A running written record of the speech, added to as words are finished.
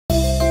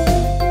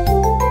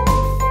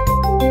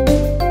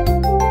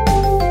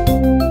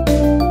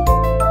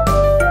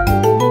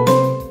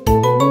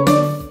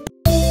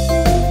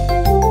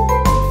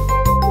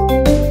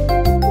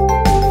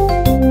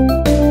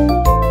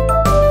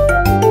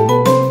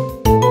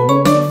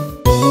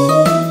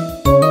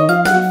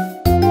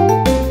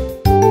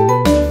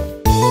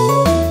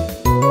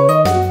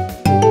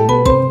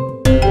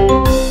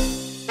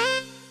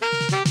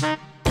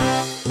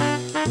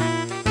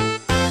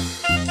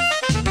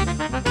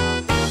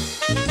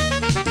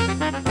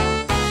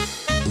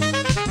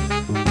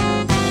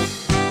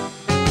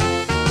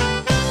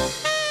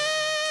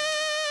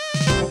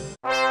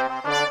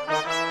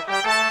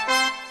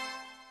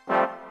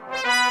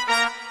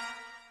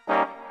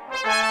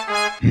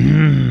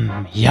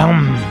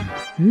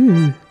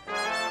Yum.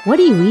 What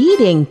are you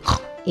eating?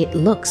 It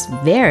looks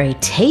very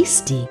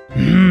tasty.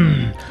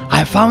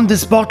 I found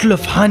this bottle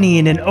of honey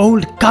in an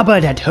old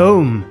cupboard at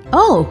home.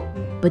 Oh,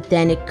 but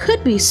then it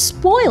could be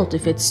spoiled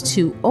if it's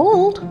too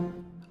old.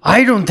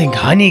 I don't think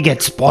honey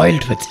gets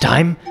spoiled with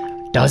time.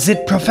 Does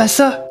it,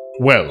 Professor?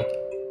 Well,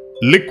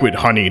 liquid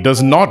honey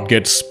does not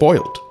get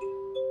spoiled.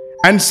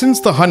 And since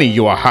the honey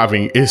you are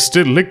having is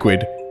still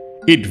liquid,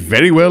 it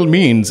very well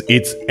means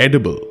it's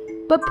edible.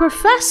 But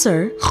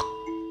Professor,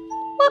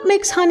 what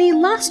makes honey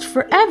last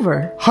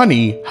forever?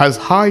 Honey has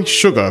high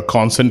sugar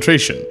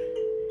concentration.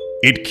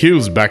 It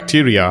kills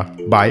bacteria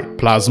by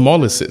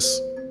plasmolysis.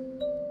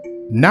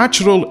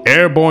 Natural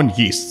airborne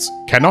yeasts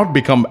cannot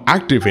become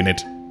active in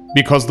it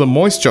because the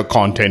moisture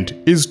content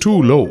is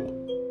too low.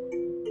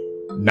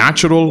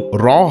 Natural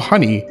raw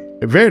honey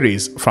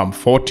varies from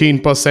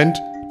 14%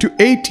 to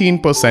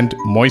 18%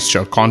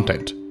 moisture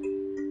content.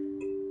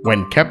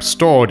 When kept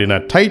stored in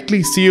a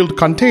tightly sealed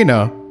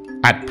container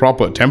at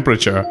proper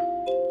temperature,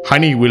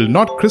 honey will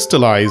not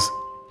crystallize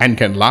and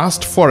can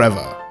last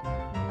forever.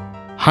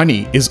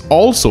 Honey is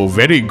also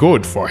very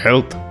good for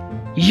health.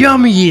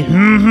 Yummy!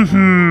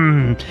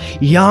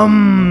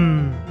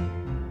 Yum!